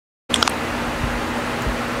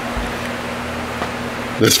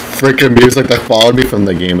This freaking music that followed me from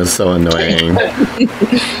the game is so annoying.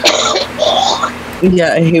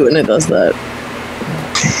 Yeah, I hate when it does that.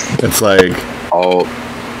 It's like... Oh.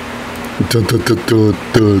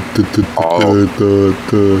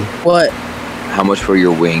 What? How much for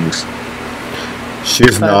your wings?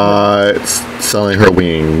 She's not selling her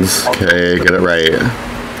wings. Okay, get it right.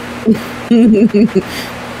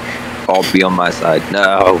 I'll be on my side.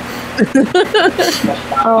 No.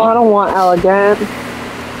 Oh, I don't want elegant.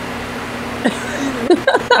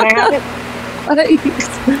 Can I have it?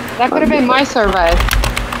 That could have been my survey.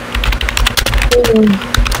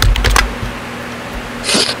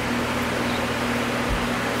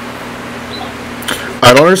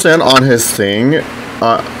 I don't understand on his thing,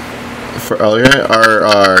 for Elliot,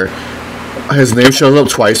 his name shows up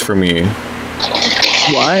twice for me.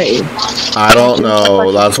 Why? I don't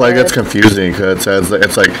know. That's why it gets confusing, because it says,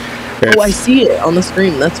 it's like... Oh, I see it on the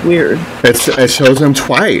screen. That's weird. It shows him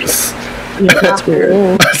twice. Yeah, that's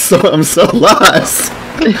weird. So I'm so lost.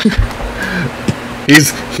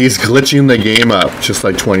 He's glitching the game up, just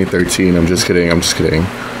like 2013. I'm just kidding.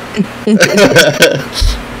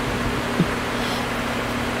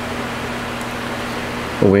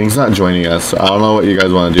 Wing's not joining us, so I don't know what you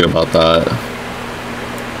guys want to do about that.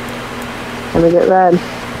 Let me get red.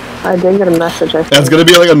 I did get a message. I think. It's gonna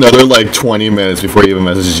be like another like 20 minutes before he even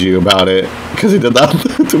messages you about it, because he did that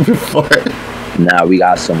before. Nah, we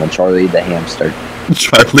got someone. Charlie the hamster.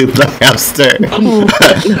 Charlie the hamster.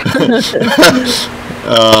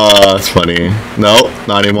 Oh, that's funny. Nope,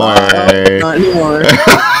 not anymore. Not anymore.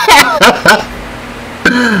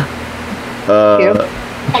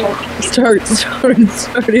 Start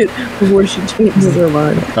it before she changes her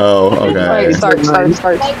mind. Oh, okay. Wait, start.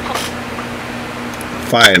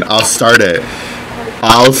 Fine, I'll start it.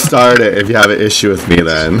 I'll start it if you have an issue with me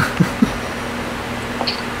then.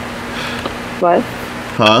 What?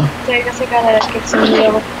 Huh? So I guess I gotta get some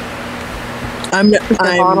real. I'm naked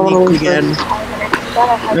again.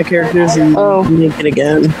 My character's naked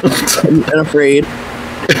again. I'm afraid.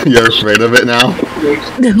 You're afraid of it now?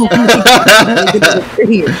 No.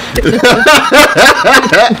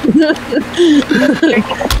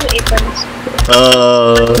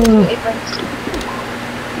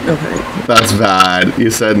 Okay. That's bad. You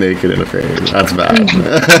said naked and afraid. That's bad.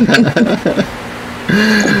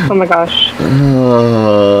 Oh my gosh.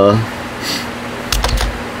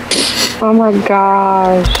 Oh my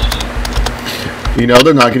gosh. You know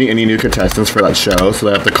they're not getting any new contestants for that show, so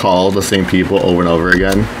they have to call the same people over and over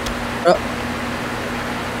again.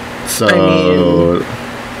 So...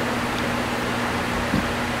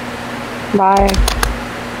 Bye.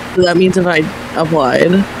 So that means if I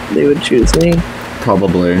applied, they would choose me.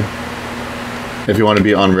 Probably. If you want to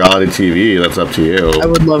be on reality TV, that's up to you. I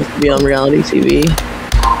would love to be on reality TV.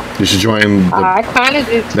 You should join the... I kind of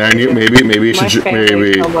did. Then maybe you should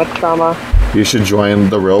so much drama. You should join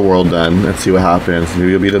the real world then and see what happens. Maybe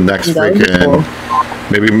you'll be the next freaking... Cool.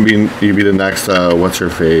 Maybe you'll be the next, what's her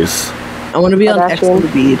face? I want to be on X on the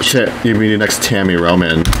Beach. You'll be the next Tammy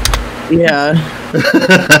Roman. Yeah.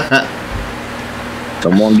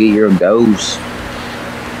 Someone get your ghost.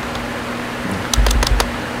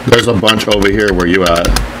 There's a bunch over here. Where you at?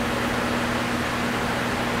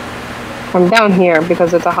 I'm down here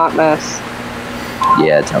because it's a hot mess.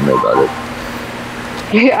 Yeah, tell me about it.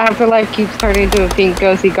 Afterlife keeps turning into a pink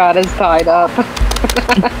ghost. He got us tied up.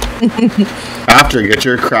 After, get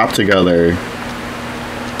your crap together.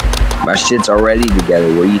 My shit's already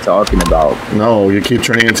together. What are you talking about? No, you keep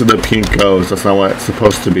turning into the pink ghost. That's not what it's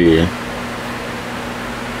supposed to be.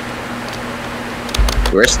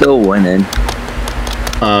 We're still winning.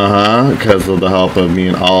 Because of the help of me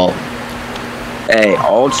and Alt. Hey,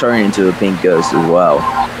 I'll turn into a pink ghost as well.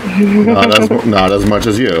 Not as much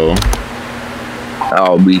as you.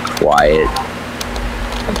 I'll be quiet.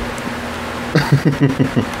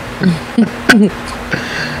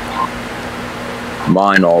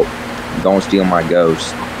 Mine, Alt. Don't steal my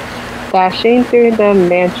ghost. Dashing through the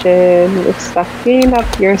mansion, sucking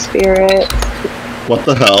up your spirits. What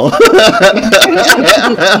the hell?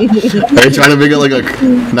 Are you trying to make it like a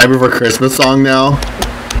Night Before Christmas song now?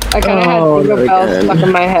 I kind of had Jingle Bells stuck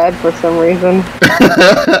in my head for some reason.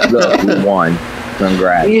 Look, we won.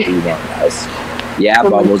 Congrats. We won, guys. Yeah,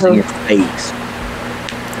 bubbles in your face.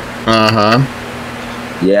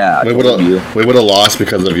 Yeah, we would have lost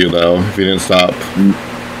because of you though if you didn't stop.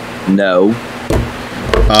 No.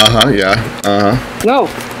 Yeah. No,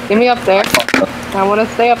 get me up there. I want to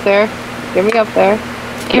stay up there. Get me up there.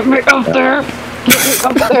 Get me up there. Get me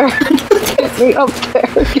up there. Get me up there.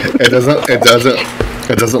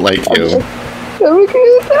 It doesn't like you.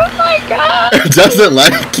 Oh my god! It doesn't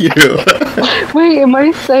like you. Wait, am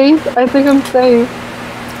I safe? I think I'm safe.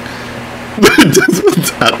 It doesn't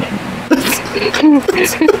tap.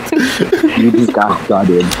 You just got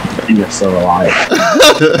gutted, and you're still alive.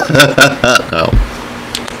 No.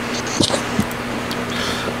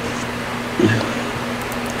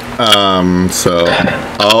 So,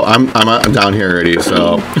 I'm down here already,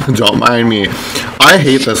 so don't mind me. I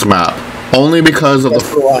hate this map only because of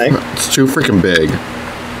Why? it's too freaking big.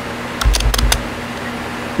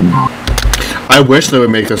 I wish they would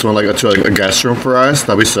make this one like a guest room for us.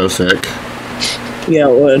 That'd be so sick. Yeah,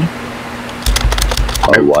 it would.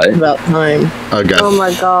 Oh, what? About time. A guest. Oh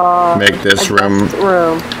my god. Make this A room. guest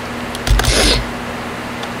room.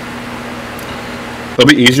 It'll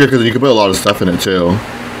be easier because you can put a lot of stuff in it too.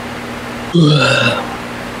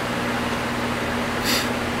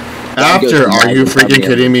 After, are you freaking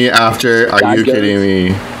kidding me? After, are you kidding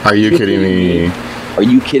me? Are you kidding me? Are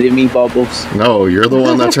you kidding me, Bubbles? No, you're the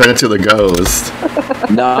one that turned into the ghost.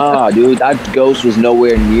 Nah, dude, that ghost was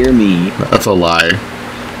nowhere near me. That's a lie.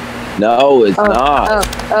 No, it's not.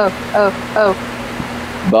 Oh.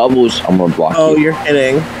 Bubbles, I'm gonna block Oh, you. you're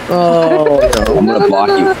kidding. Oh, no. I'm gonna block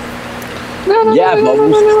you. No, Yeah,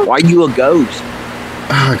 Bubbles, why are you a ghost?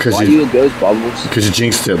 Because Why are you a ghost, Bubbles? you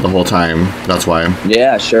jinxed it the whole time. That's why.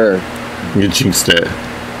 Yeah, sure. You jinxed it.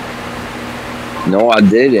 No, I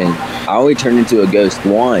didn't. I only turned into a ghost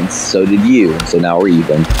once, so did you. So now we're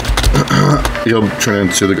even. You'll turn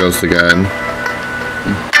into the ghost again.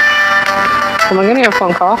 Am I getting a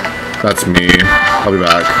phone call? That's me. I'll be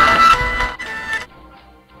back.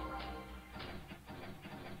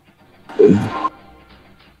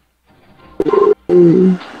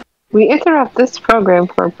 We interrupt this program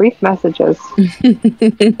for brief messages.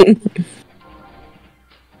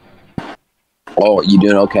 Oh, you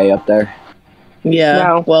doing okay up there? Yeah,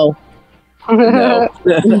 No. well, No.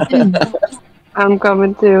 I'm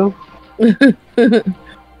coming too.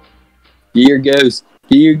 Here goes.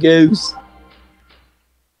 Here goes.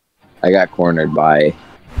 I got cornered by.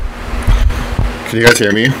 Can you guys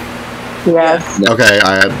hear me? Yes. Okay,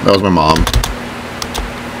 that was my mom.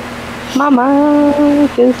 Mama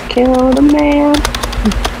just killed a man.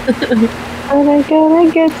 And I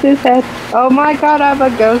gotta get his head. Oh my god, I'm a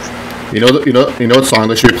ghost. You know what song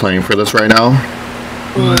they should be playing for this right now?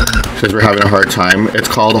 Because we're having a hard time. It's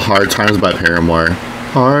called "Hard Times" by Paramore.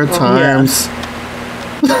 Hard times.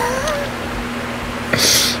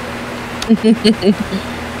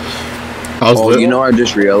 Oh, you know, I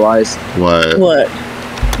just realized What? what?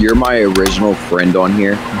 you're my original friend on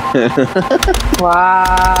here.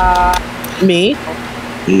 Wow. Me?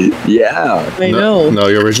 Yeah. I know. No,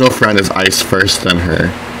 your original friend is Ice first, then her.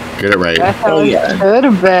 Get it right. That's how Oh, it yeah. should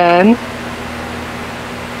have been.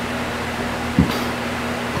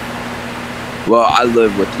 Well, I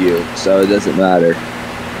live with you, so it doesn't matter.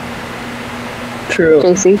 True.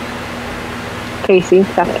 Casey,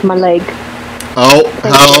 that's my leg. Oh,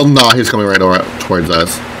 hell no, he's coming right over towards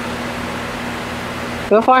us.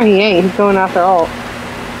 So far he ain't. He's going after all.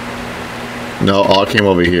 No, all came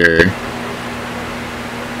over here.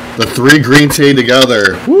 The three green tea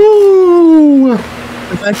together. Woo!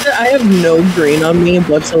 The fact that I have no green on me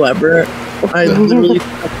whatsoever, I literally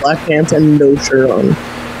have black pants and no shirt on.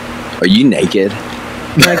 Are you naked?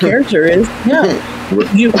 My character is, yeah.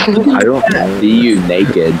 You, I don't see you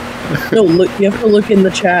naked. no, look. You have to look in the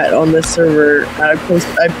chat on this server. I put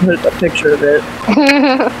a picture of it.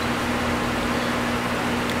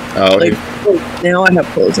 Oh, Like, oh, now I have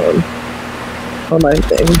clothes on my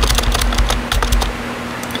thing.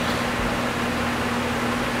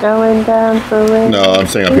 Going down for it. no, I'm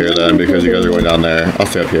staying up here then because you guys are going down there. I'll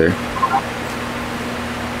stay up here.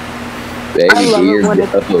 Baby, I love it here when you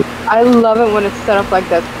it's- go. I love it when it's set up like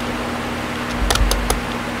this.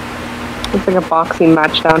 It's like a boxing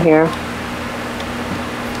match down here.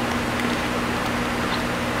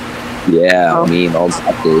 Yeah, Oh. me and all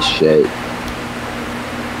this shit.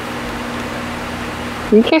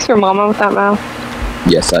 Can you kiss your mama with that mouth?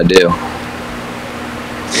 Yes, I do.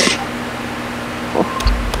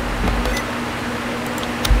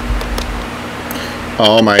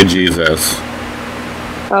 Oh my Jesus.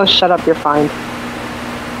 Oh, shut up, you're fine.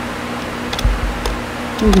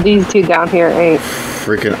 These two down here ain't.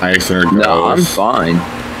 Freaking Ice in her ghost. No, I'm fine.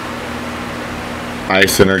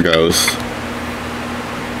 Ice in her ghost.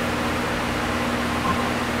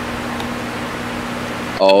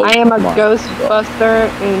 Oh, I am a my Ghostbuster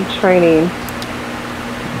in training.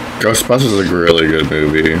 Ghostbusters is a really good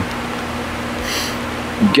movie.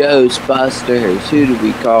 Ghostbusters, who do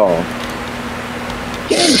we call?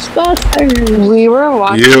 We were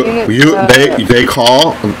watching. They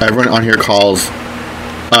call, everyone on here calls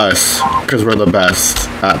us because we're the best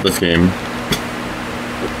at this game.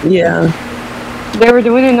 Yeah. They were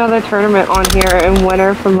doing another tournament on here, and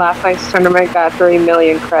winner from last night's tournament got 3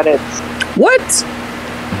 million credits. What?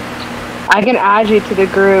 I can add you to the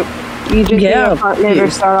group. You just need a partner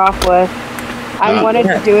to start off with. I wanted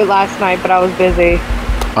to do it last night, but I was busy.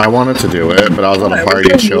 I wanted to do it, but I was at a party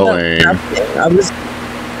chilling. I was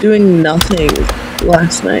doing nothing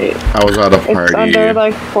last night. I was at a party. It's under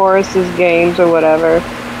like Forrest's games or whatever.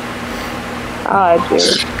 I'll add you.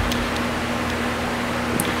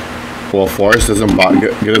 Well, Forrest doesn't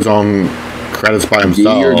get his own credits by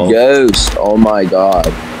himself. Dear Ghost, oh my god.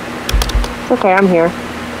 It's okay, I'm here.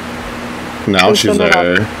 Now she's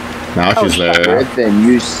there. Now she's there. Griffin,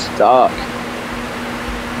 you suck.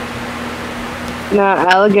 No,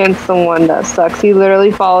 Elegant's the one that sucks. He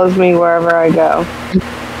literally follows me wherever I go.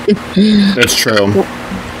 It's true.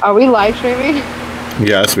 Are we live streaming?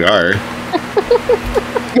 Yes, we are.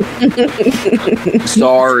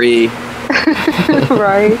 Sorry.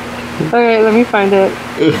 Right. Okay, let me find it.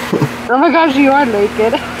 Oh my gosh, you are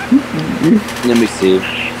naked. Let me see.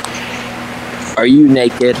 Are you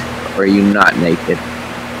naked or are you not naked?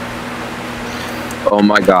 Oh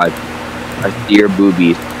my god. I see your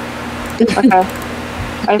boobies. Okay.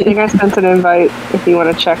 I think I sent an invite if you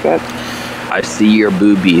want to check it. I see your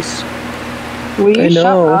boobies. Will you shut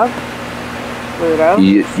up, weirdo?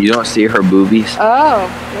 You don't see her boobies? Oh,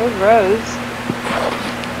 there's Rose.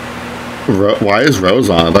 Why is Rose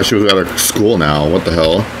on? I thought she was at her school now. What the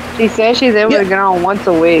hell? She says she's able to get on once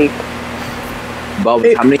a week.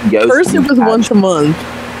 Bubbles, how many ghosts? First, it was once a month.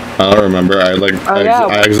 I don't remember. I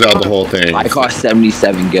exited out the whole thing. I cost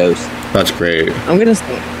 77 ghosts. That's great. I'm gonna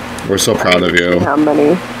say. We're so proud of you. How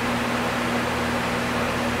many?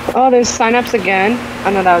 Oh, there's signups again.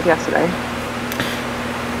 Oh no, that was yesterday.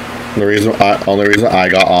 The only reason I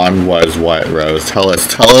got on was what, Rose? Tell us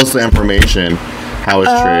the information. How is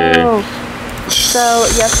Trey? So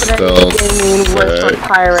yesterday's gaming was for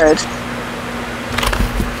pirates.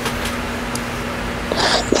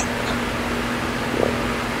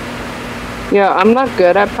 Yeah, I'm not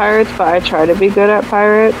good at pirates, but I try to be good at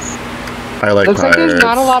pirates. I like Looks pirates. like there's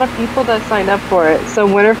not a lot of people that signed up for it, so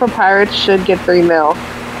winner for pirates should get 3 mil.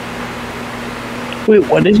 Wait,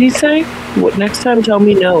 what did he say? What next time? Tell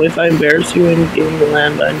me no. If I embarrass you in Game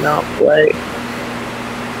Land, I not play.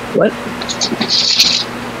 What?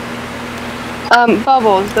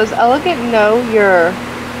 Bubbles, does Elegant know your?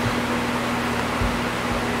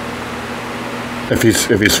 If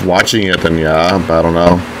he's watching it, then yeah, but I don't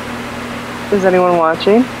know. Is anyone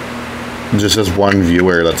watching? Just as one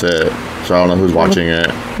viewer, that's it. So I don't know who's watching it.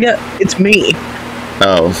 Yeah, it's me.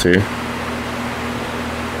 Oh, see?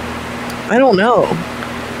 I don't know.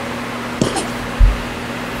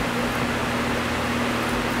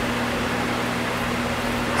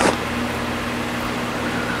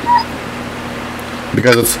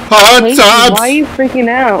 Because it's hot Casey, tubs! why are you freaking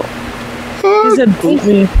out? He said boot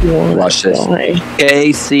me if you want. Watch this. Why?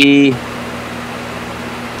 Casey.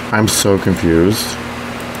 I'm so confused.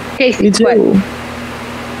 Casey, Me too.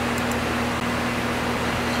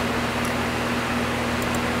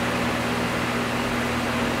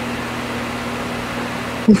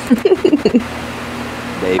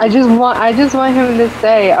 what? I just want him to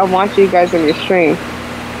say, I want you guys in your stream.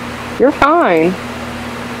 You're fine.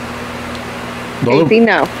 Casey,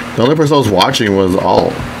 no. The only person I was watching was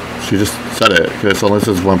Alt. She just said it, because only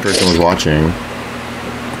says one person was watching.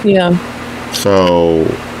 Yeah. So...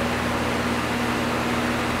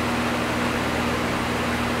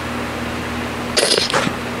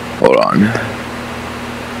 Hold on.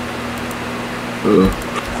 Ugh.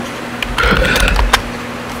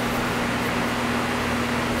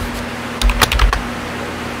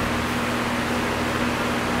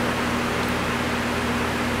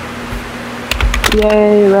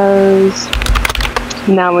 Yay, Rose.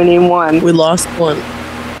 Now we need one. We lost one.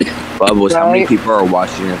 Bubbles, how many people are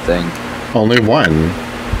watching the thing? Only one.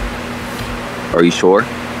 Are you sure?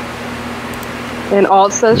 And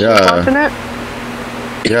Alt says she's watching it?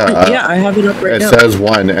 Yeah. Yeah, I have it up right now. It says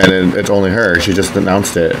one, and it's only her. She just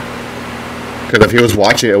announced it. Because if he was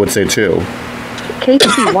watching it, it would say 2. Casey,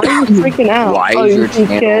 why are you freaking out? Why oh, is you your see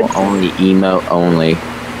channel kids? only emote only?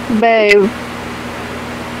 Babe,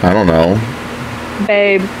 I don't know.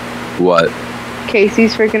 babe. What?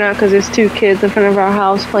 Casey's freaking out because there's 2 kids in front of our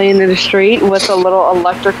house playing in the street with a little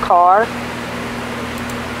electric car.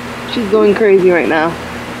 She's going crazy right now.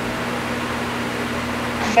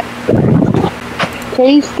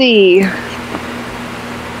 Casey.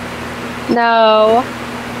 No.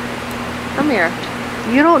 Come here.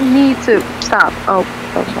 You don't need to stop. Oh,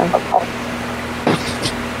 okay.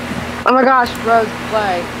 Oh my gosh, Rose,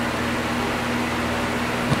 play.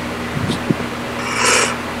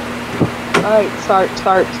 Alright, start,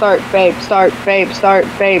 babe, start.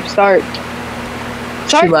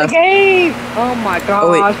 Start the left. game! Oh my gosh.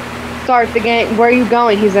 Oh, wait. Start the game. Where are you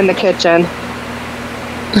going? He's in the kitchen.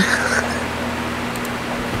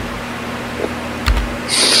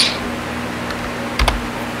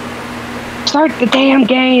 Start the damn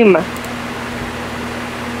game.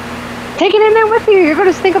 Take it in there with you. You're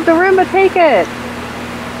gonna stink up the room, but take it.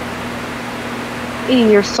 Eating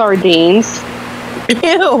your sardines.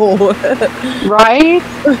 Ew. Right?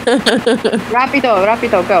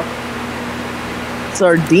 Rapido, go.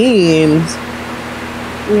 Sardines.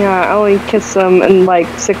 Yeah, I only kissed him and like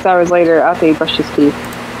 6 hours later after he brushed his teeth.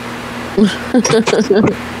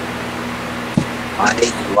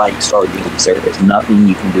 I like sardines. There is nothing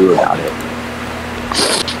you can do about it.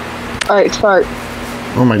 Alright, start.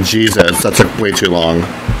 Oh my Jesus, that took way too long.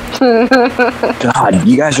 God,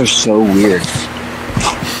 you guys are so weird.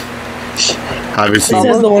 Have you He seen?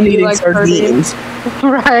 says the one eating like sardines.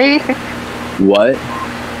 Right? What?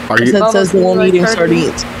 Are He you? says the one like eating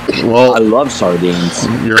sardines? sardines. I Well, love sardines.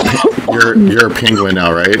 you're a penguin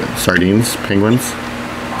now, right? Sardines, penguins.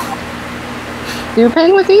 Do you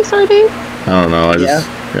penguins eat sardines? I don't know. I just.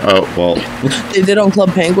 Oh well. They did on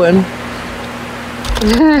Club Penguin.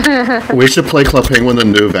 We should play Club Penguin when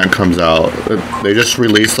the new event comes out. They just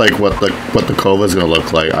released like what the Cova is gonna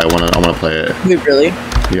look like. I wanna play it. Wait, really?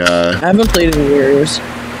 Yeah. I haven't played it in years.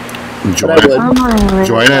 Join But I would. it.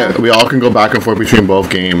 Join it. We all can go back and forth between both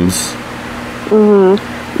games.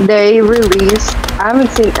 They released, I haven't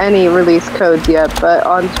seen any release codes yet, but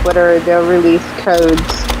on Twitter they'll release codes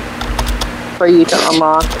for you to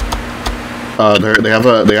unlock. They have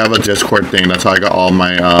a Discord thing. That's how I got all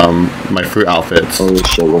my my fruit outfits. Holy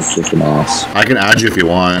shit, we're kicking ass. I can add you if you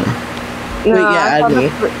want. Wait, yeah, I add saw me.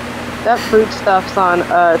 that fruit stuff's on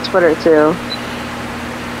Twitter too.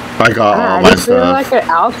 I got all I my just feel stuff. like an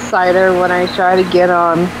outsider when I try to get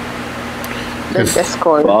on the It's-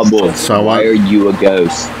 Discord. Bubble, So why what? are you a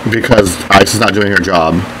ghost? Because Ice is not doing her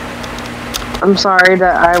job. I'm sorry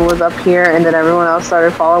that I was up here and then everyone else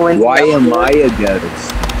started following. me Why up am here. I a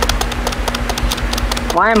ghost?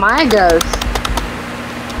 Why am I a ghost?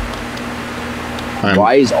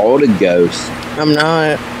 Why is Alda ghost? I'm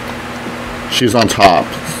not. She's on top,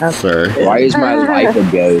 sir. Why is my life a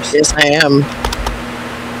ghost? Yes, I am.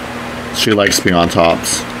 She likes being on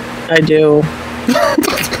tops. I do.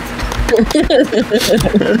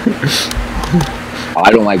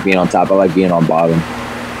 I don't like being on top. I like being on bottom.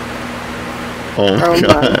 Oh my Oh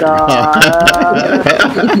my god.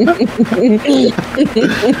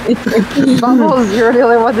 Bubbles, you're the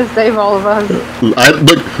only one to save all of us.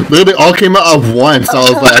 Look, literally all came out at once. I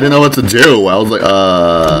was like, I didn't know what to do. I was like,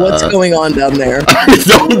 What's going on down there? I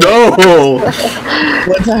don't know.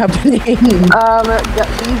 What's happening?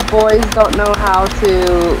 These boys don't know how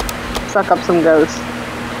to suck up some ghosts.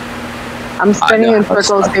 I'm spinning know in how to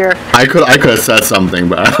circles suck. here. I could have said something,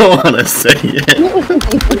 but I don't want to say it.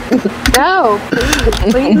 No,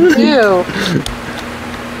 please do.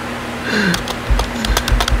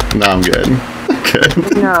 No, I'm good.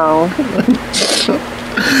 Good. No.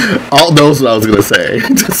 All knows what I was gonna say.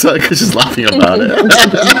 Just because she's laughing about it.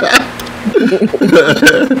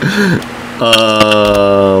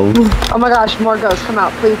 Oh my gosh, more ghosts. Come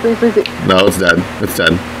out. Please. No, it's dead. It's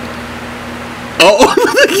dead. Oh!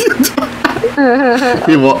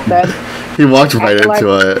 He walked right into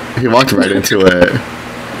it. He walked right into it.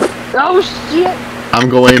 Oh shit. I'm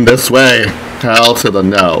going this way. Hell to the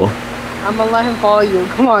no. I'm gonna let him follow you.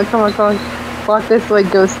 Come on. Walk this way,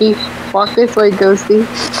 ghosty.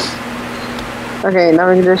 Okay, now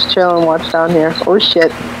we can just chill and watch down here. Oh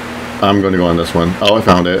shit. I'm going to go on this one. Oh, I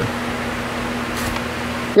found it.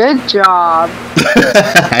 Good job.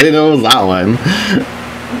 I didn't know it was that one.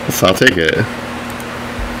 So I'll take it.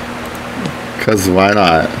 Because why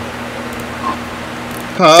not?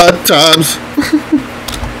 Hot times.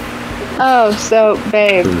 Oh, so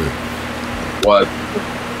babe. What?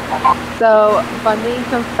 So Bunny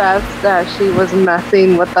confessed that she was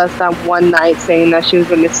messing with us that one night, saying that she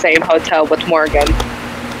was in the same hotel with Morgan.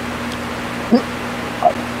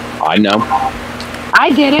 I know.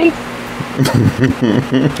 I didn't.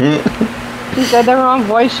 She said they were on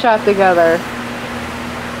voice chat together.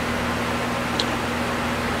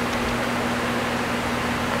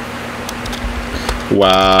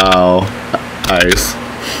 Wow. Ice.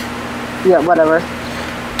 Yeah, whatever.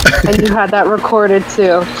 And you had that recorded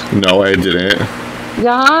too. No, I didn't.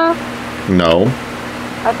 Yeah? No.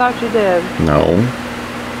 I thought you did. No.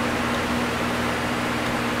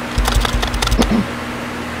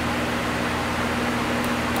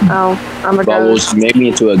 Oh, I'm a Bubbles ghost. made me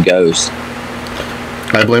into a ghost.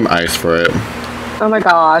 I blame Ice for it. Oh my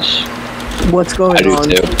gosh. What's I going do on?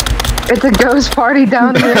 too. It's a ghost party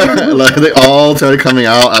down here. Like they all started coming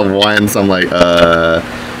out at once. I'm like, alright.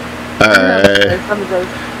 I'm a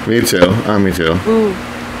ghost. Me too. Me too. Ooh.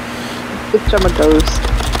 Bitch, I'm a ghost.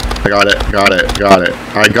 I got it. Got it. Got it.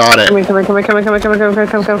 I got it. Come here, come here, come here, come here, come here, come,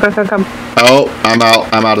 come, come, come, come, come. Oh, I'm out.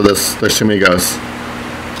 I'm out of this. There's too many ghosts.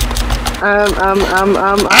 That's That's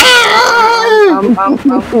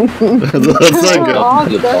not good.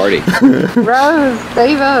 Welcome to the party. Rose,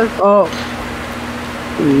 save us. Oh.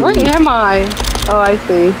 Where am I? Oh, I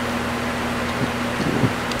see.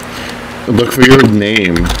 Look for your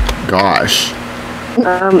name. Gosh.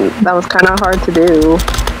 That was kind of hard to do.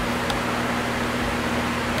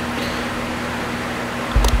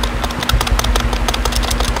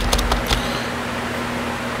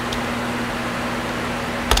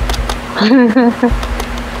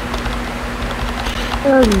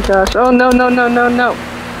 Oh gosh. Oh no, no, no, no, no.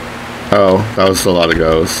 Oh, that was a lot of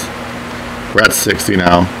ghosts. We're at 60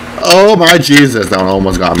 now. Oh my Jesus, that one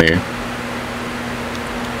almost got me.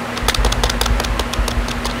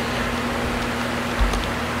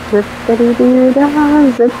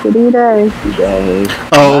 Zippity-doo-dah, zippity-day. Today.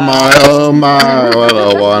 Oh my, what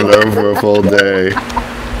a wonderful day.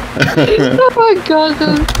 Oh my gosh,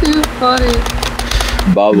 that's too funny.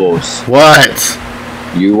 Bubbles, What?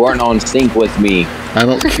 you weren't on sync with me. I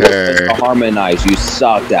don't care. To harmonize, you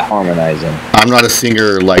sucked at harmonizing. I'm not a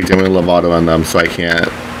singer like Demi Lovato on them, so I can't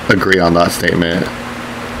agree on that statement.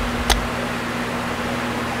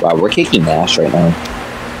 Wow, we're kicking ass right now.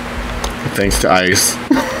 Thanks to Ice.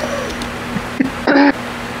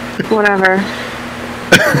 Whatever.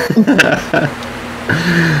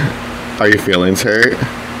 Are your feelings hurt?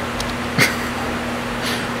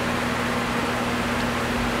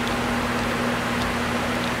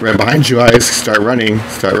 Right behind you, Ice. Start running.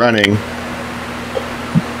 Start running.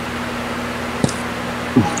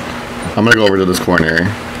 I'm gonna go over to this corner,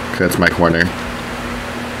 because it's my corner.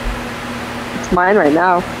 It's mine right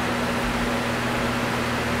now.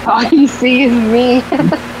 All you see is me.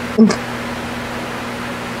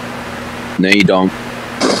 No, you don't.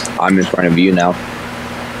 I'm in front of you now.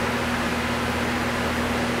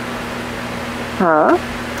 Huh?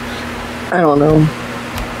 I don't know.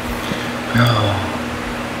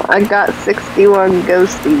 I got 61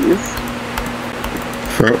 ghosties.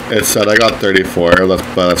 It said I got 34, but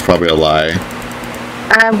that's probably a lie.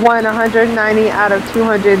 I have won 190 out of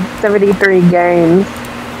 273 games.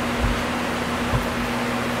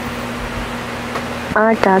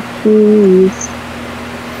 I got keys.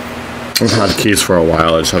 I've had keys for a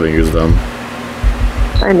while. I just haven't used them.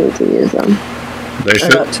 I need to use them. They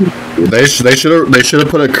should have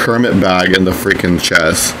put a Kermit bag in the freaking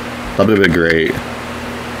chest. That would have been great.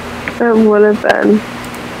 It would have been.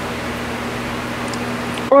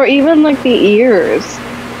 Or even like the ears.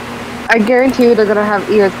 I guarantee you they're gonna have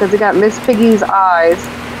ears because they got Miss Piggy's eyes.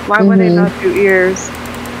 Why would they not do ears?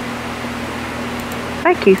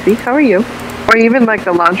 Hi Casey, how are you? Or even like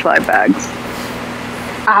the launch light bags.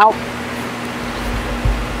 Ow.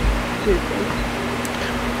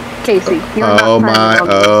 Casey, you're not Oh my, climbing on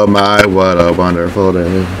me. oh my, what a wonderful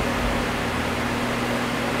day.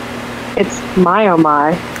 It's my oh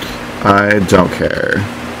my. I don't care.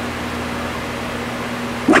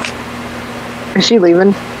 Is she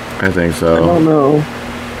leaving? I think I so. don't know.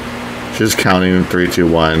 She's counting 3, 2,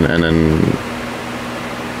 1, and then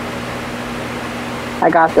I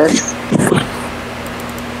got this.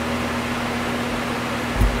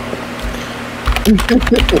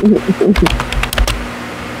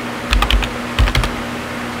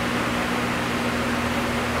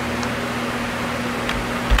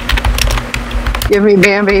 Give me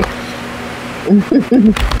Bambi.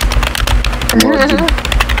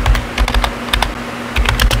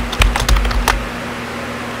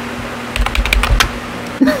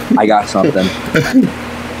 I got something.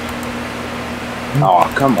 Oh,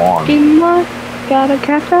 come on. Gotta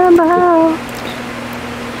catch them all.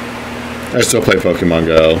 I still play Pokemon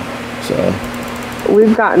Go, so.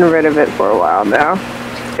 We've gotten rid of it for a while now.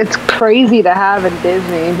 It's crazy to have in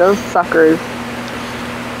Disney. Those suckers.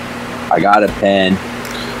 I got a pen.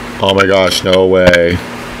 Oh my gosh, no way.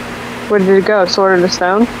 Where did it go? Sword of the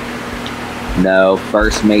Stone? No,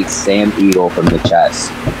 first mate Sam Eagle from the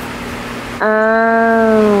chest.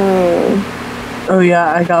 Oh. Oh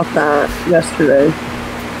yeah, I got that yesterday.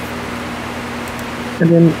 I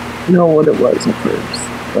didn't know what it was at first,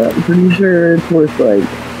 but I'm pretty sure it's worth like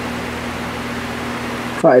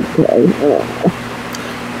 5K. I don't know.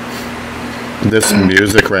 This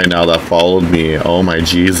music right now that followed me, oh my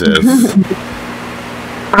Jesus.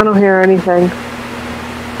 I don't hear anything.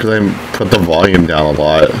 Because I put the volume down a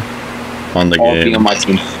lot on the All being game. on my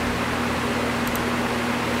team.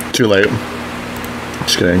 Too late.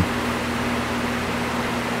 Just kidding.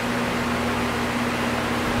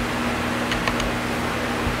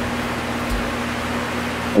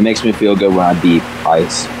 It makes me feel good when I beat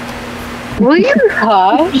Ice. Will you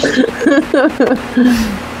hush?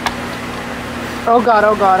 Oh god,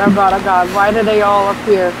 oh god, oh god, oh god. Why did they all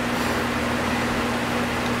appear?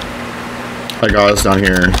 I got us down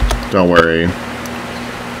here. Don't worry.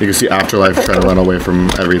 You can see Afterlife trying to run away from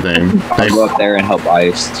everything. I'll Nice. go up there and help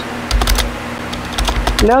Ice.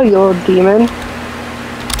 No, you old demon.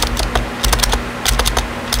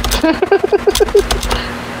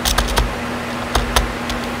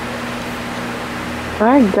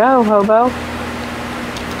 Alright, go, hobo.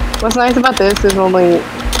 What's nice about this is only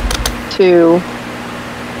 2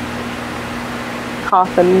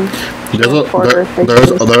 coffin.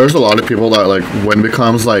 There's a lot of people that, like, when it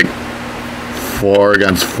becomes like 4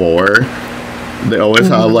 against 4, they always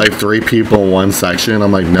have like 3 people in one section.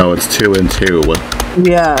 I'm like, no, it's 2 and 2.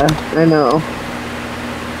 Yeah, I know.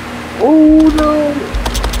 Oh no.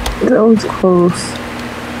 That was close.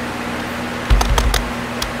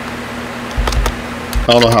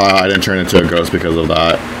 I don't know how I didn't turn into a ghost because of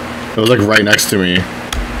that. It was like right next to me.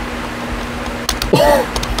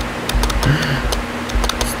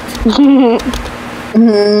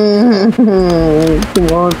 Come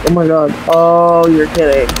on. Oh my god. Oh, you're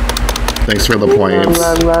kidding. Thanks for the points.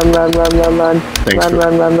 Run, run, run, run, run, run. Thanks Run, for,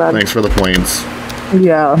 run, run, run. Thanks for the points.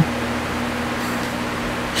 Yeah.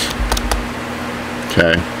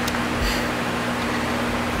 Okay.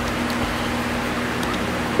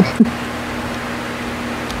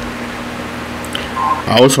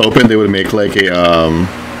 I was hoping they would make like a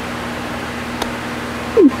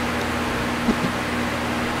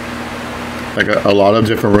a lot of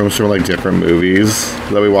different rooms from like different movies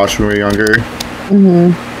that we watched when we were younger,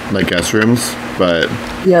 like guest rooms, but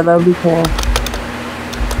Yeah, that would be cool.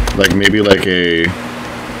 like maybe like a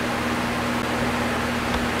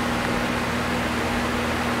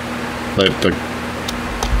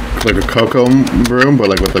like a Coco room, but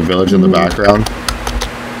like with the village in the background.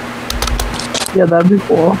 Yeah, that'd be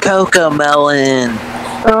cool. Coco Melon.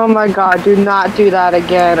 Oh my god, do not do that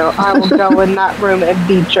again, or I will go in that room and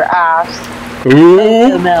beat your ass.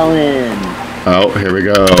 Ooh! Melon. Oh, here we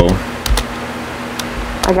go.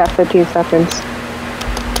 I got 15 seconds.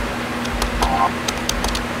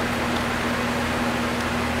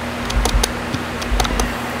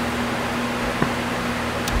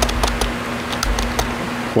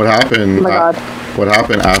 What happened? Oh my god. What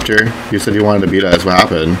happened after you said you wanted to beat us? What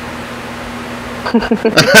happened?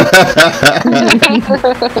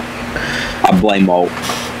 I blame Molt.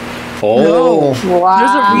 Oh,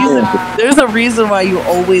 Wow. There's a reason why you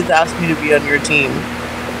always ask me to be on your team.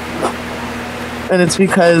 And it's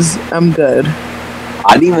because I'm good.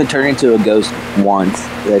 I didn't even turn into a ghost once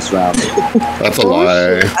this round. that's a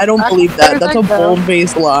lie. I don't believe that. That's a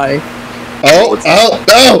bold-faced lie. Oh, oh,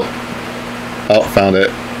 no! Oh, found it.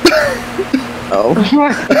 Oh. I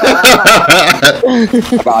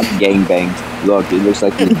got gangbanged. Look, it looks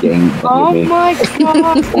like he's gangbanged Oh me. my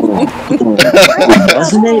god.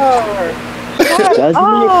 Doesn't it? Doesn't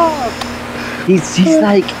Oh.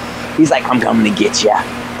 it? He's like, I'm coming to get ya.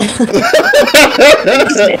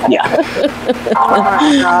 Yeah. Oh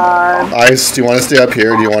my god. Ice, do you want to stay up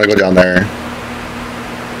here or do you want to go down there?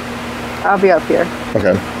 I'll be up here.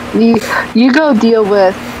 Okay. You go deal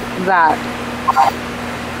with that.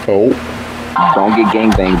 Oh, Don't get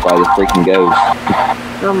gangbanged by the freaking ghost.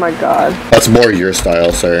 Oh my god. that's more your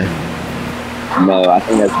style, sir. No, I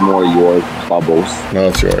think that's more yours, Bubbles. No,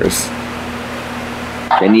 it's yours.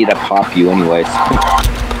 They need to pop you anyways.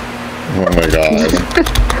 Oh my god.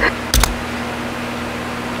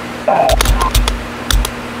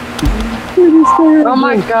 Oh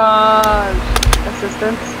my god.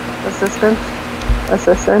 Assistance. Assistance.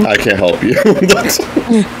 Assistance. I can't help you.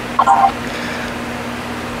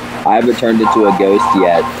 I haven't turned into a ghost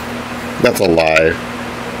yet. That's a lie.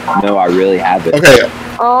 No, I really haven't. Okay,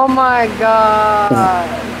 Oh my god.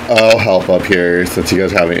 I'll help up here since you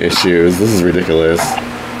guys are having issues. This is ridiculous.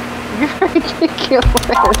 You're ridiculous.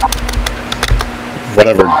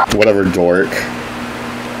 Whatever, dork.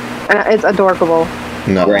 It's adorable.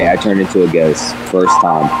 No. Great, I turned into a ghost. First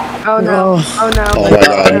time. Oh no. Oh. Oh no. Oh my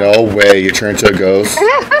god, no way. You turned into a ghost.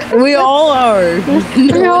 We all are.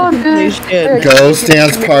 We all do. They should. Ghost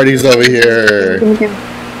dance parties over here.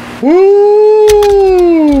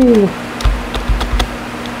 Woo!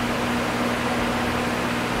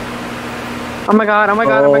 Oh my god, oh my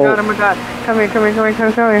god, oh my god, oh my god. Come here, come here, come here,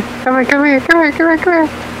 come here, come here, come here, come here, come here, come here, come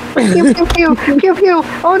here. Pew, pew, pew, pew, pew.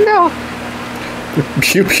 Oh no.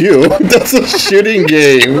 Pew pew. That's a shooting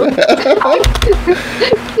game.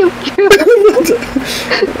 Pew, pew.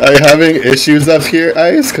 Are you having issues up here,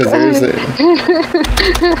 Ice? Because there's a...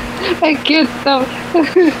 I can't stop.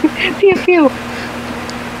 Pew, pew.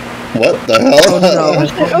 What the hell?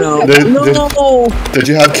 No. Did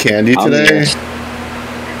you have candy today?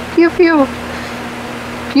 Pew, pew.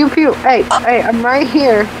 Pew, pew. Hey, hey, I'm right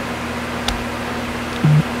here.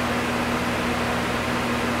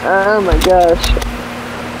 Oh my gosh.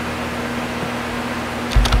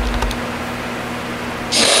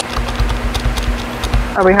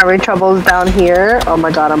 Are we having troubles down here? Oh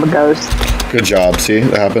my god, I'm a ghost. Good job. See,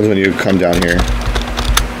 that happens when you come down here.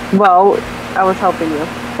 Well, I was helping you.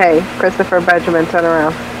 Hey, Christopher Benjamin, turn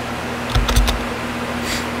around.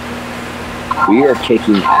 We are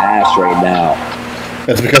kicking ass right now.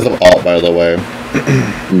 It's because of alt, by the way.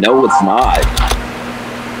 No, it's not.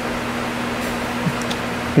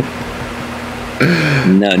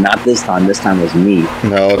 No, not this time. This time was me.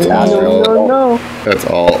 No, it's Yeah. alt. No. It's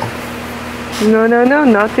alt. No,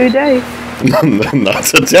 not today. Not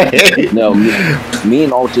today. No, me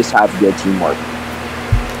and Alt just have good teamwork.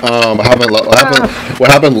 What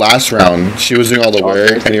happened last round? She was doing all the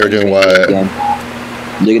work, and you were doing what? Again.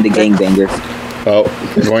 Look at the gangbangers. Oh,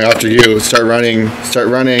 they're going after you. Start running. Start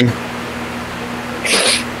running.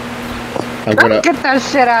 I'm gonna... Get that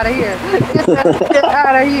shit out of here. Get that shit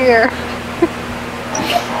out of here.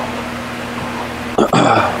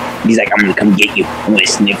 He's like, I'm gonna come get you. I'm gonna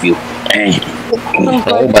sniff you.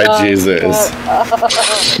 Oh my Jesus.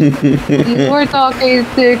 You were talking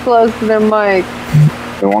too close to the mic.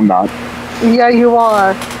 No, I'm not. Yeah, you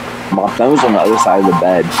are. My phone's on the other side of the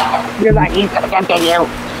bed. You're like, he's gonna get you.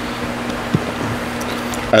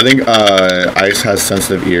 I think Ice has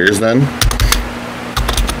sensitive ears then.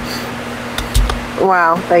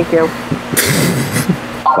 Wow, thank you.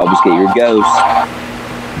 Bubbles, get your ghost.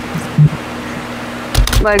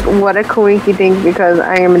 Like, what a coinky dink, because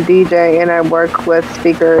I am a DJ and I work with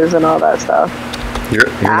speakers and all that stuff. You're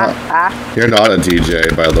not a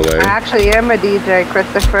DJ, by the way. I actually am a DJ,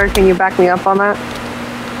 Christopher. Can you back me up on that?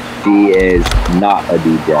 She is not a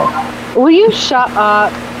DJ. Will you shut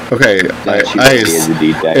up? Okay, No, she really Ice. is a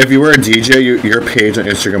DJ. If you were a DJ, your page on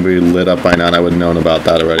Instagram would be lit up by now, and I would have known about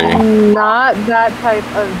that already. Not that type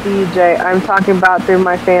of DJ. I'm talking about through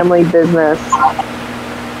my family business.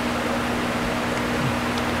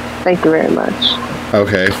 Thank you very much.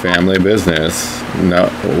 Okay, family business. No,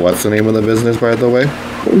 what's the name of the business, by the way?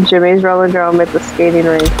 Jimmy's Roller Drum at the skating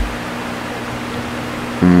rink.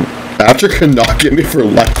 After could not get me for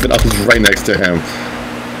life, and I was right next to him.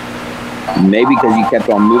 Maybe because you kept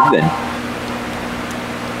on moving.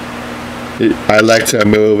 I like to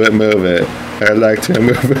move it, move it. I like to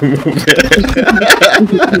move it, move it.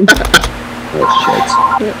 Oh,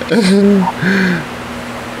 shit.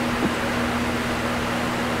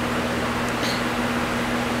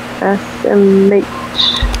 SMH.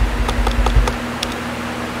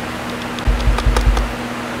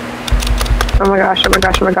 Oh my gosh, oh my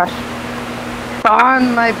gosh, oh my gosh.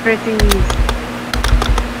 Spawn, my pretties.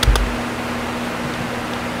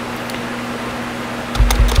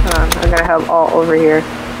 Hold on, I'm gonna have all over here.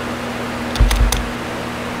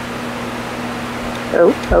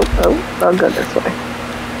 Oh, I'll go this way.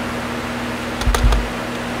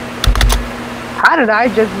 How did I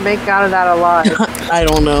just make out of that alive? I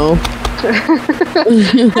don't know.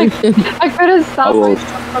 I could have stopped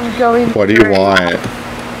myself from going. What do you want?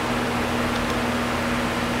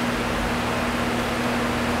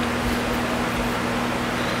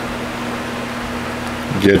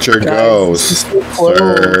 Get your Guys, ghost, this is so close.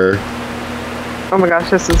 sir. Oh my gosh,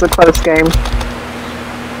 this is a close game.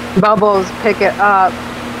 Bubbles, pick it up.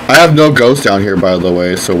 I have no ghost down here, by the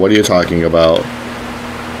way, so what are you talking about?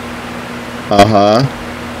 Uh-huh.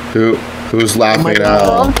 Who's laughing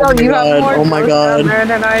God. now? Oh, you have more Oh my ghosts God. down there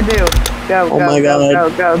than I do. Go, Oh go, my go,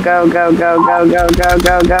 God. go, go, go, go, go, go, go,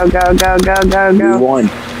 go, go, go, go, go, go, We go. won.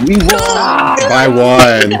 We won. By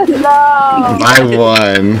one. No! By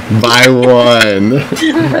one. By one.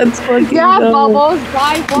 That's fucking Yeah, dumb. Bubbles,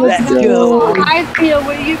 I won. Let's That's go. how I feel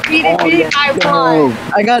when you beat Oh, me. let's I go. won.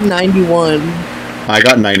 I got 91. I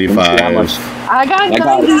got Let me see how much- 95. I got I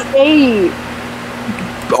got- 98.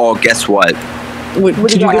 Oh, guess what? What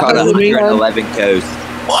did you I get caught better than me? 111 ghosts.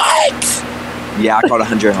 What? Yeah, I caught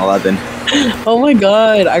 111. Oh my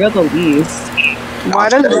god, I got the least. Why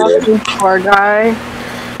does Rusty poor guy?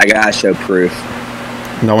 I gotta show proof.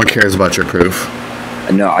 No one cares about your proof.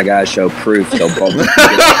 No, I gotta show proof. So Bubbles.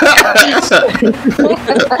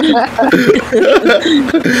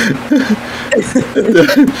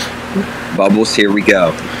 Bubbles, here we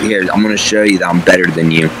go. Here, I'm gonna show you that I'm better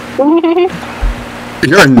than you.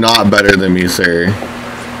 You're not better than me, sir.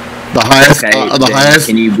 The highest. Okay, the then highest.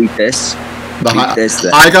 Can you beat this? Beat this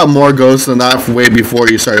then. I got more ghosts than that way before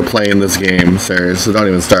you started playing this game, sir. So don't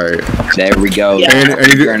even start. There we go. Yeah.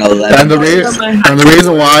 You're an 11. And the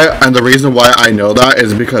reason why I know that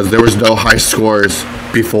is because there was no high scores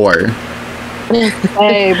before.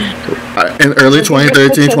 Babe. In early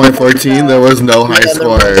 2013, 2014, there was no high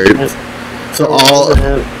scores. So Alt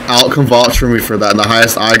can vouch for me for that. And the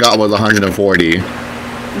highest I got was 140.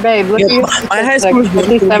 Babe, look Yeah, at my high like score was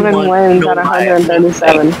 57 wins out of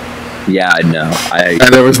 137. Yeah, I know.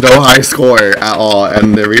 And there was no high score at all.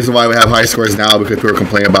 And the reason why we have high scores now because people were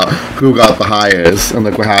complaining about who got the highest. And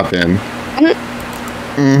look what happened.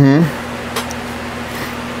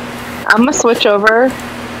 I'm gonna switch over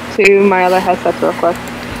to my other headsets real quick.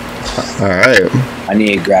 Alright. I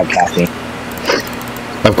need to grab caffeine.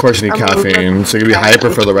 Of course you need caffeine. So you'll be hyper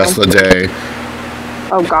for the rest of the day.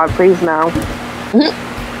 Oh god, please no.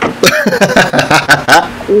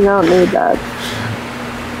 You don't need that.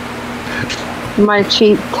 My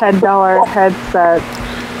cheap $10 headset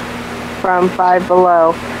from Five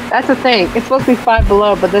Below. That's the thing. It's supposed to be Five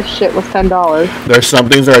Below, but this shit was $10. There's some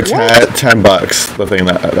things that are $10. The thing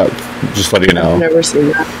that just let you know. I've never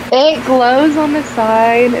seen that. It glows on the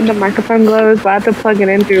side, and the microphone glows, but I have to plug it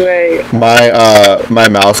into a... My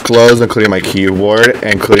mouse glows, including my keyboard,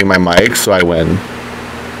 including my mic, so I win.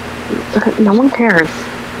 No one cares.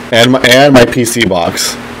 And my PC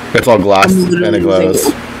box. It's all glass and it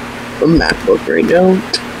glows. A MacBook right now.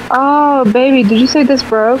 Oh, baby, did you say this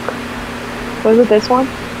broke? Was it this one?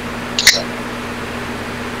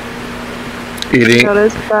 Eating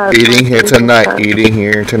here tonight. Eating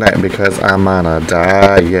here tonight because I'm on a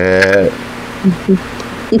diet.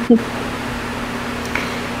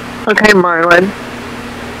 Okay, Marlon.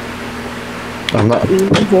 I'm not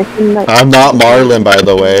Marlon, by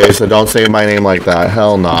the way, so don't say my name like that.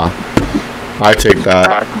 Hell nah. I take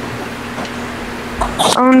that.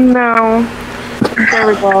 Oh no. There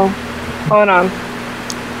we go. Hold on.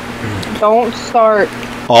 Don't start.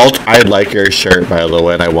 Alt, I like your shirt, by the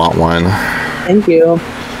way, and I want one. Thank you.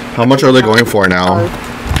 How much are they going for now?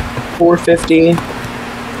 $4.50.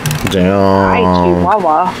 Hi, Damn.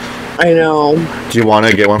 Chihuahua. I know. Do you want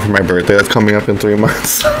to get one for my birthday that's coming up in 3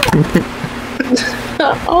 months?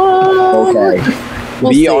 Okay.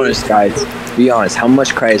 We'll Be see. honest, guys. Be honest. How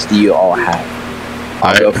much credits do you all have?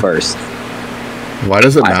 I'll go first. Why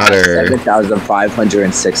does it I have matter?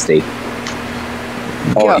 7,560.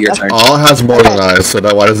 Oh, Yo, your turn. All has more than us, so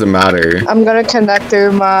why does it matter? I'm gonna connect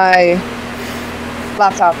through my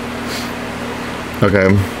laptop.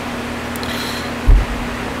 Okay.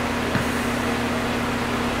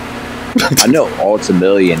 I know Alt's a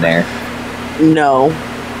millionaire. No.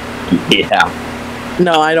 Yeah.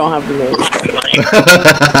 No, I don't have the name.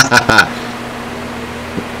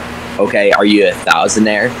 Okay, are you a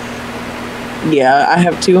thousandaire? Yeah, I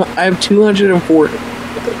have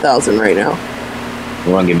 204,000 right now.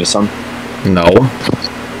 You want to give me some? No.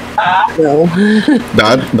 No.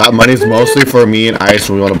 That money's mostly for me and Ice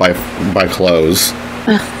when we want to buy clothes.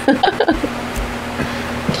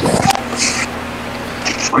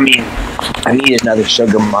 I mean, I need another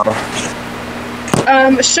sugar mama.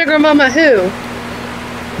 Sugar mama who?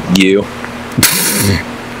 You.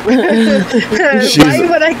 Why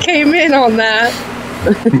would I came in on that?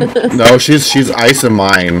 No, she's Ice and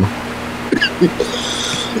mine.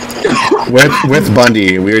 With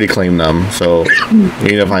Bundy, we already claimed them, so we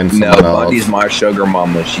need to find someone No, else. Bundy's my sugar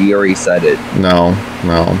mama. She already said it. No.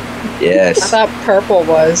 I Yes. thought purple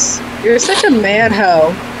was. You're such a man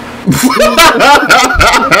hoe.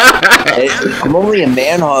 I'm only a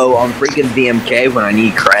manho on freaking VMK when I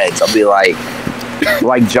need creds. I'll be like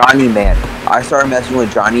Johnny Man. I started messing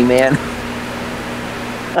with Johnny Man.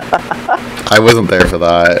 I wasn't there for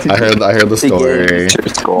that. I heard the story. To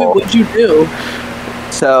Wait, school. what'd you do?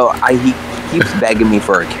 So he keeps begging me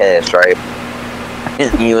for a kiss, right? And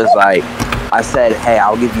he was like, I said, hey,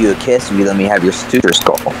 I'll give you a kiss if you let me have your suture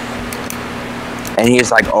skull. And he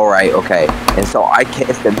was like, all right, okay. And so I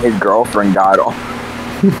kissed him. His girlfriend got on.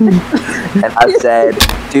 And I said,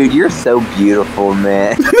 dude, you're so beautiful,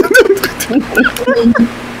 man.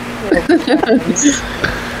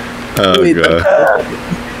 Oh Wait, god.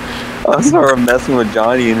 I started messing with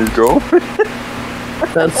Johnny and his girlfriend.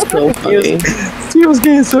 That's so funny. He was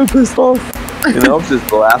getting so pissed off. And I was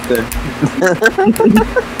just laughing.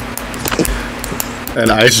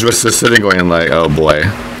 And Ice was just sitting going like, oh boy.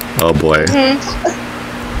 Oh boy.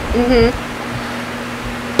 Mhm.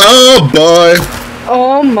 Oh boy.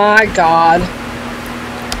 Oh my god.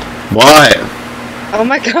 What? Oh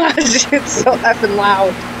my gosh, it's so effing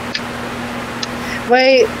loud.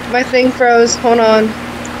 Wait, my thing froze. Hold on.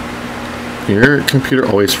 Your computer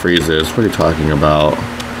always freezes. What are you talking about?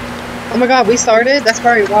 Oh my god, we started? That's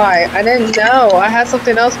probably why. I didn't know. I had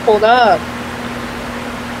something else pulled up.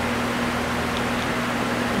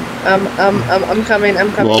 I'm coming.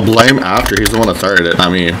 Well, blame after. He's the one that started it,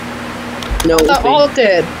 not me. I No, thought all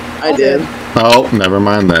did. I did. Oh, never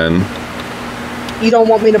mind then. You don't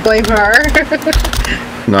want me to blame her?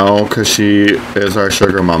 No, because she is our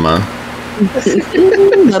sugar mama.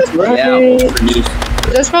 That's right. Yeah.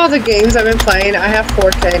 Just for all the games I've been playing, I have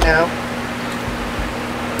 4K now.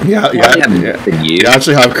 Yeah. You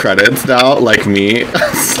actually have credits now, like me.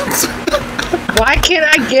 Why can't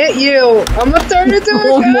I get you? I'm gonna turn into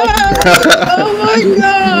a god! Oh my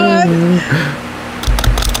god!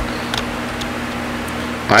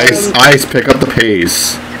 Ice, pick up the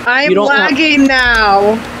pace. I'm lagging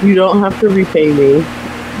now. You don't have to repay me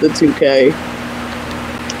the 2K.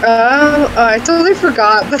 Oh, I totally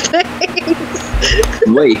forgot the things.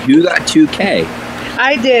 Wait, who got 2K?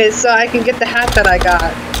 I did, so I can get the hat that I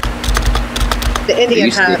got. The Indian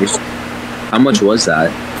hat. How much was that?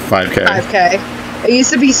 5K. 5K. It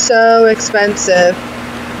used to be so expensive,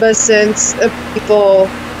 but since people,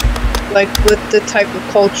 like with the type of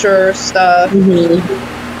culture stuff,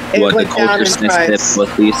 it What, the went down culture in sniff price. tip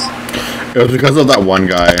with these? It was because of that one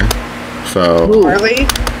guy. So, Harley?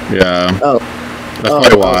 yeah. Oh. That's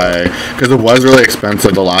probably why. Because it was really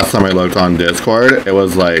expensive. The last time I looked on Discord, it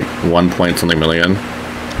was like 1 point something million.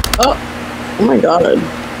 Oh my god.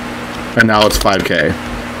 And now it's 5K.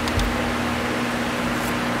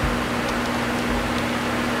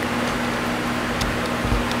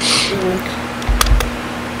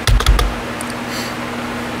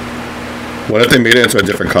 What if they made it into a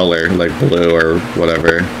different color, like blue or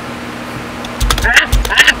whatever?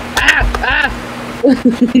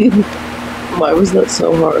 Why was that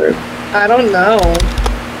so hard? I don't know.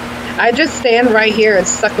 I just stand right here and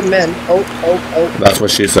suck them in. Oh. That's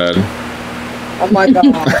what she said. Oh my god.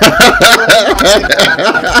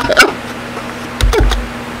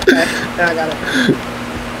 Okay, now I got it.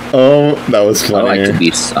 Oh, that was I funny. like to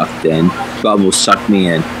be sucked in. Bubbles suck me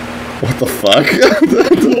in. What the fuck?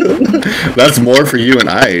 That's more for you and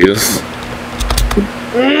Ice.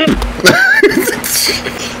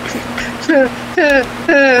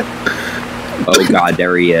 Oh god,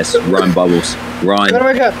 there he is. Run, Bubbles. Run. Where do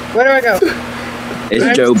I go? It's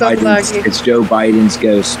I'm Joe so Biden's. laggy. It's Joe Biden's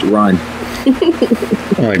ghost. Run.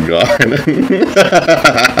 Oh my god.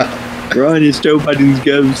 Run, it's Joe Biden's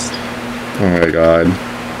ghost. Oh my god.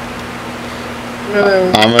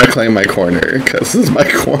 I'm gonna claim my corner, because this is my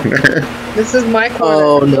corner. This is my corner.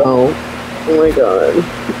 Oh no. Oh my god.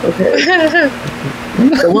 Okay.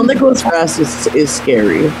 The one that goes fast is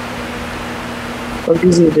scary. What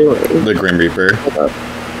is he doing? The Grim Reaper.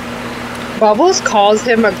 Bubbles calls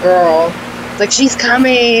him a girl. It's like, she's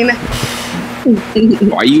coming.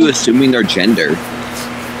 Why are you assuming their gender?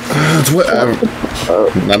 It's whatever.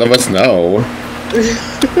 None of us know.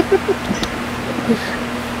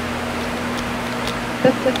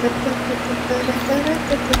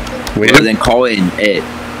 Well, then call it an it.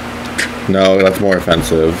 No, that's more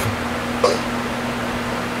offensive.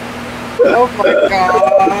 Oh my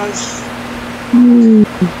gosh.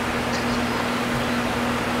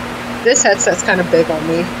 This headset's kind of big on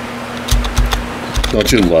me. Don't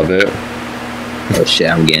you love it? Oh shit,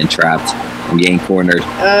 I'm getting trapped. I'm getting cornered.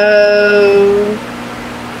 Oh.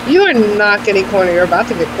 You are not getting cornered. You're about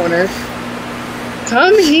to get cornered.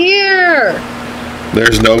 Come here.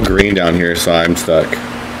 There's no green down here, so I'm stuck.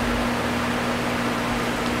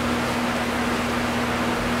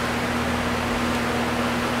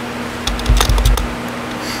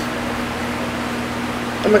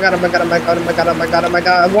 Oh my god, oh my god, oh my god, oh my god, oh my god, oh my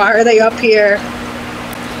god. Why are they up here?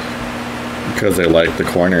 Because they like the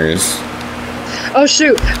corners. Oh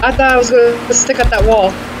shoot, I thought I was going to stick at that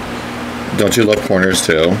wall. Don't you love corners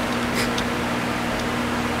too?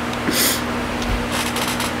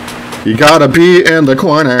 You gotta be in the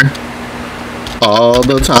corner all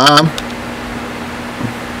the time.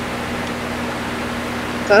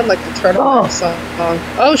 Sound like the turtle song.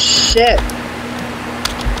 Oh shit.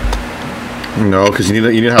 No, because you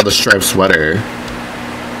need to have the striped sweater.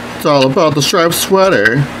 It's all about the striped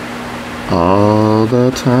sweater. All the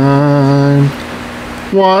time.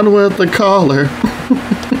 One with the collar.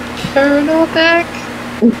 Turtleneck.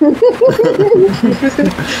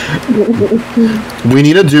 We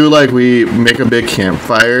need to do like we make a big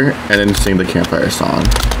campfire and then sing the campfire song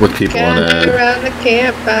with people in Gather it. around the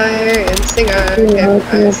campfire and sing our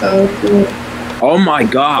campfire song. Oh my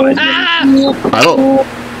god. Ah! I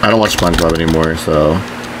don't watch SpongeBob anymore, so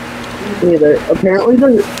Neither.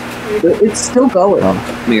 Apparently, it's still going.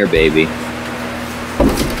 Come here, baby.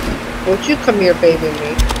 Won't you come here, baby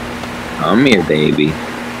me? Come here, baby.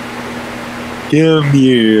 Come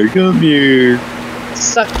here, come here.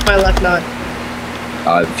 Suck my left nut.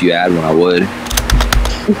 If you had one, I would.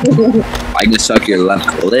 I can suck your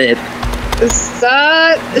left lip. Shut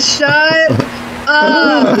up. Shut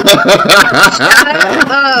up.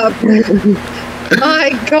 My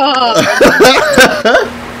God.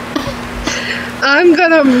 I'm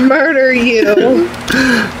gonna murder you.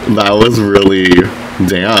 that was really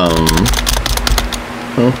damn.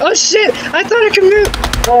 Oh shit! I thought I could move.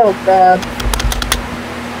 Oh God.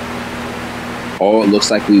 Oh, it looks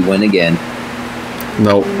like we win again.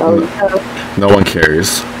 No, Oh, yeah. no one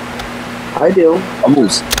cares. I do.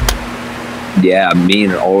 Almost. Yeah, me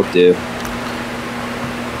and all do.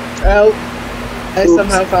 Oh, I Oops.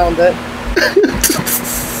 somehow found it.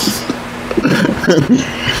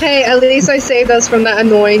 Hey, at least I saved us from that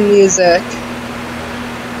annoying music.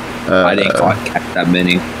 I didn't catch that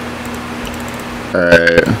many.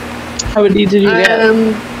 Alright. How many did you get?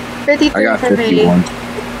 53 I got for me. 51.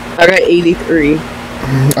 I got 83. I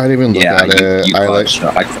didn't even look at it. You clutched,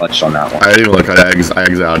 I clutched on that one. I didn't even look at eggs. I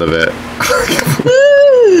exit out of it.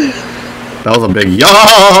 That was a big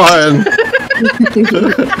yawn.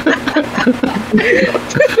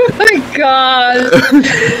 Oh my God. It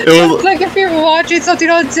was It's like if you're watching something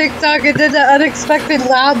on TikTok and then the unexpected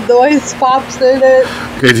loud noise pops in it.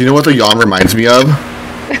 okay. Do you know what the yawn reminds me of?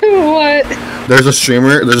 What? There's a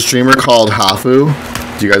streamer called Hafu.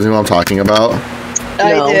 Do you guys know what I'm talking about?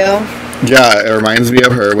 I No. do. Yeah, it reminds me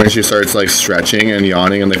of her when she starts like stretching and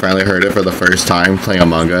yawning, and they finally heard it for the first time playing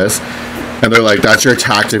Among Us, and they're like, "That's your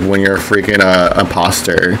tactic when you're a freaking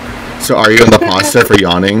imposter." So, are you an imposter for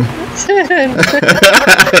yawning? now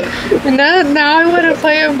I want to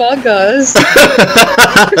play Among Us.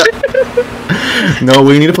 No,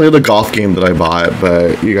 we need to play the golf game that I bought,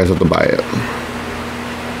 but you guys have to buy it.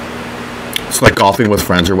 It's like golfing with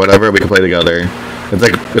friends or whatever. We can play together.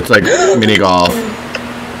 It's like mini golf.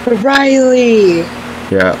 Riley,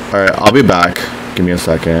 Yeah. All right. I'll be back. Give me a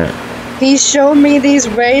second. he showed me these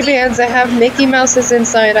Ray-Bans that have Mickey Mouses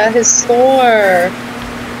inside at his store.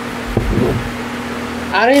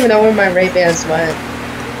 I don't even know where my Ray-Bans went.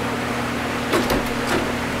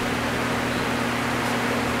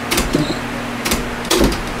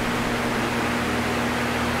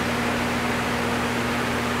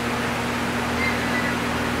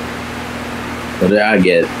 What did I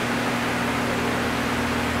get?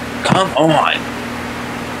 Come on!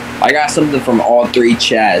 I got something from all three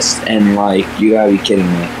chests, and like, you gotta be kidding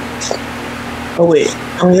me. Oh, wait.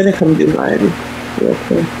 I'm gonna come do mine real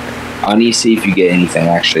quick. I need to see if you get anything,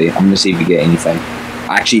 actually. I'm gonna see if you get anything.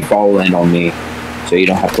 Actually, follow in on me, so you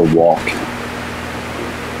don't have to walk.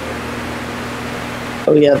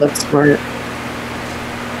 Oh, yeah, that's smart.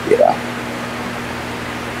 Yeah.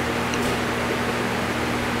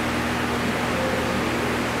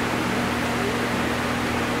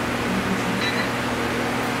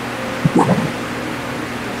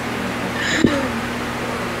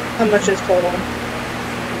 How much is total?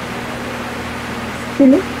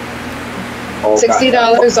 Oh,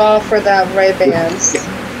 $60 off for that Ray-Bans.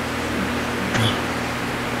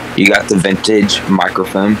 You got the vintage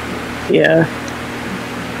microphone? Yeah.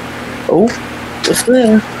 Oh, what's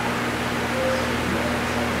there?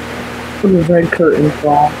 The red curtain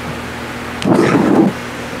fall.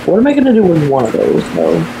 What am I gonna do with one of those,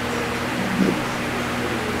 though?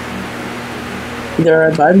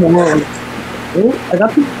 Either I buy more. Oh, I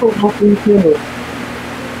got these for nothing too.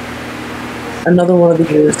 Another one of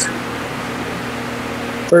these.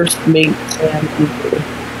 First mate and people.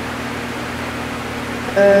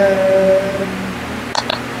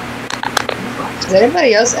 Is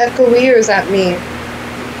anybody else echoey or is that me?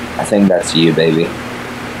 I think that's you, baby.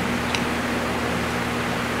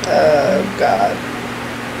 Oh God.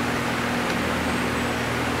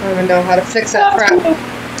 I don't even know how to fix that crap.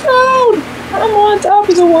 Oh, I'm on top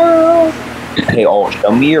of the world. Hey,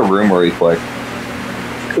 show me your room really quick.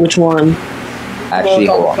 Which one? Actually,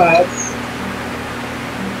 hold on. Clouds.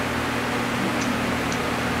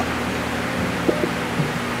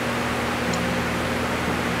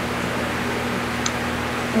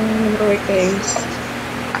 Things.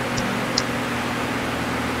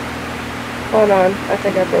 Hold on, I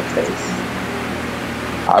think I broke things.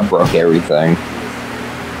 I broke everything.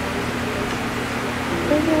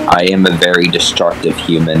 I am a very destructive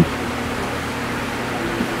human.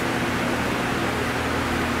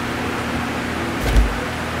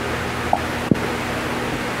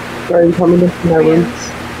 Are you coming into my room?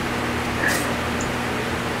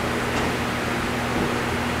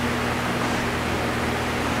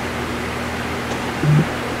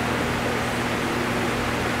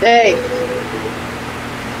 Hey.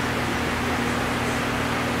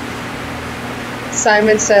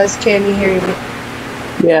 Simon says, can you hear me?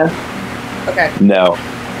 Yeah. Okay. No.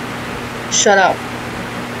 Shut up.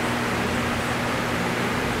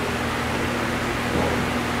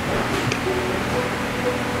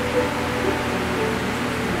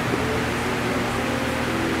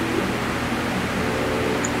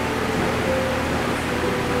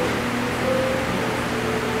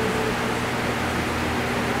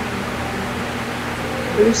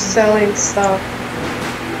 Who's selling stuff?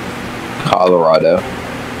 Colorado.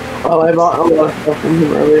 Oh, I bought a lot of stuff from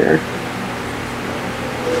him earlier.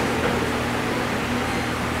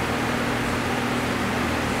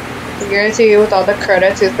 I guarantee you with all the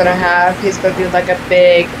credits he's gonna have, he's gonna do like a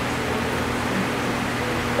big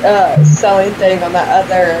selling thing on that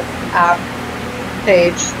other app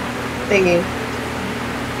page thingy.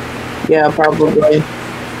 Yeah, probably.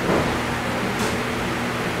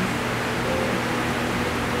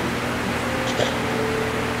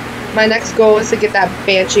 My next goal is to get that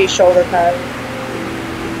Banshee shoulder pad.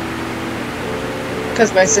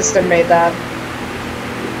 Because my sister made that.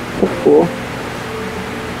 That's cool.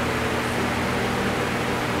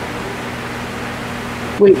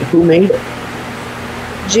 Wait, who made it?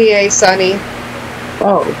 GA Sunny.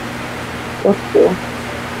 Oh, that's cool.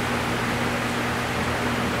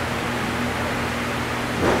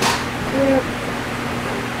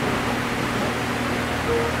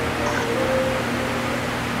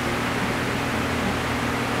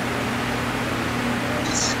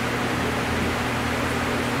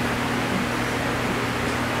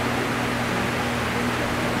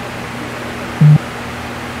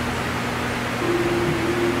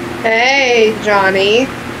 Hey, Johnny.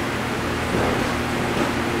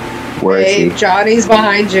 Where is Hey, he? Johnny's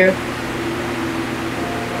behind you.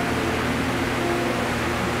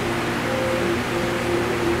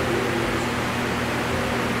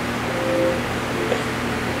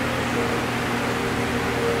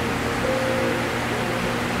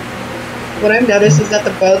 What I've noticed is that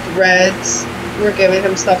the both Reds were giving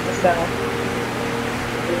him stuff to sell.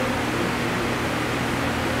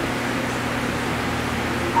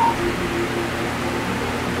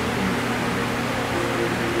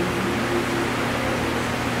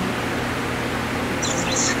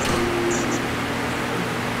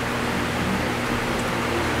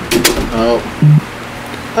 Oh,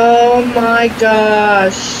 Oh my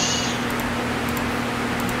gosh.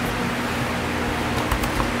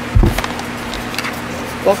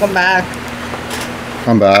 Welcome back.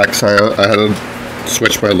 I'm back. Sorry, I had to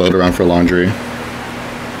switch my load around for laundry.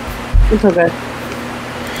 It's okay.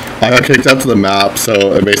 I got kicked out to the map,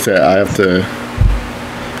 so basically I have to.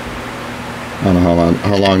 I don't know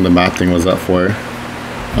how long the map thing was up for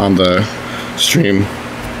on the stream.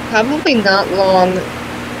 Probably not long.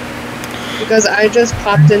 Because I just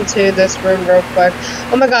popped into this room real quick.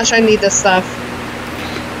 Oh my gosh, I need this stuff.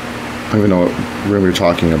 I don't even know what room you're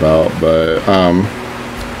talking about, but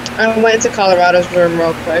I went into Colorado's room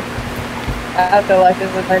real quick. Afterlife is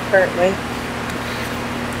in there currently.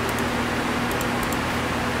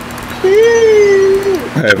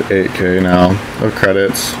 I have 8K now of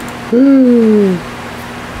credits. Woo.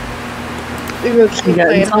 We will keep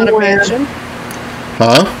playing Haunted Mansion.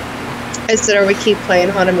 Huh? I said, or we keep playing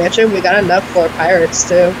Haunted Mansion. We got enough for pirates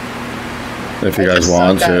too. If you guys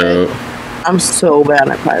want to. I'm so bad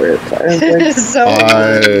at pirates. So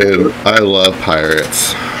I love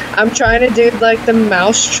pirates. I'm trying to do like the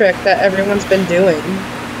mouse trick that everyone's been doing.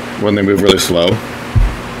 When they move really slow.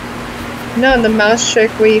 No, the mouse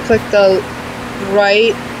trick where you click the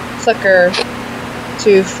right clicker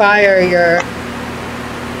to fire your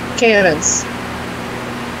cannons.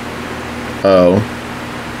 Oh.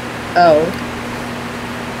 Oh.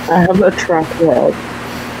 I have a trackpad.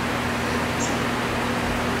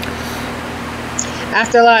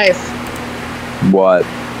 Afterlife. What?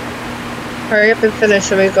 Hurry up and finish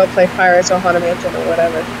so we go play Pirates or Haunted Mansion or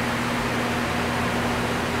whatever.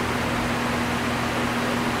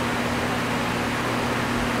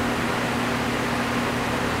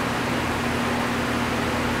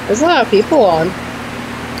 There's a lot of people on.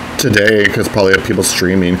 Today, because probably have people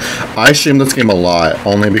streaming. I stream this game a lot,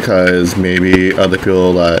 only because maybe other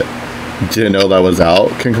people that didn't know that was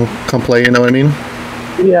out can come play, you know what I mean?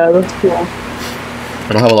 Yeah, that's cool.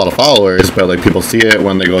 I don't have a lot of followers, but like people see it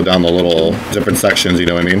when they go down the little different sections. You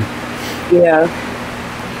know what I mean? Yeah.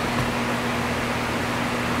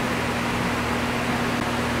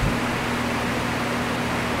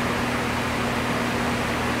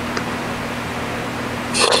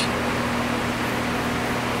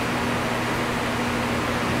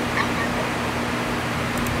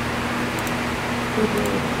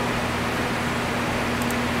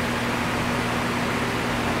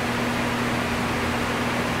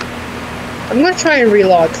 I'm gonna try and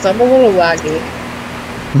relog because I'm a little laggy.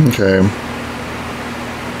 Okay.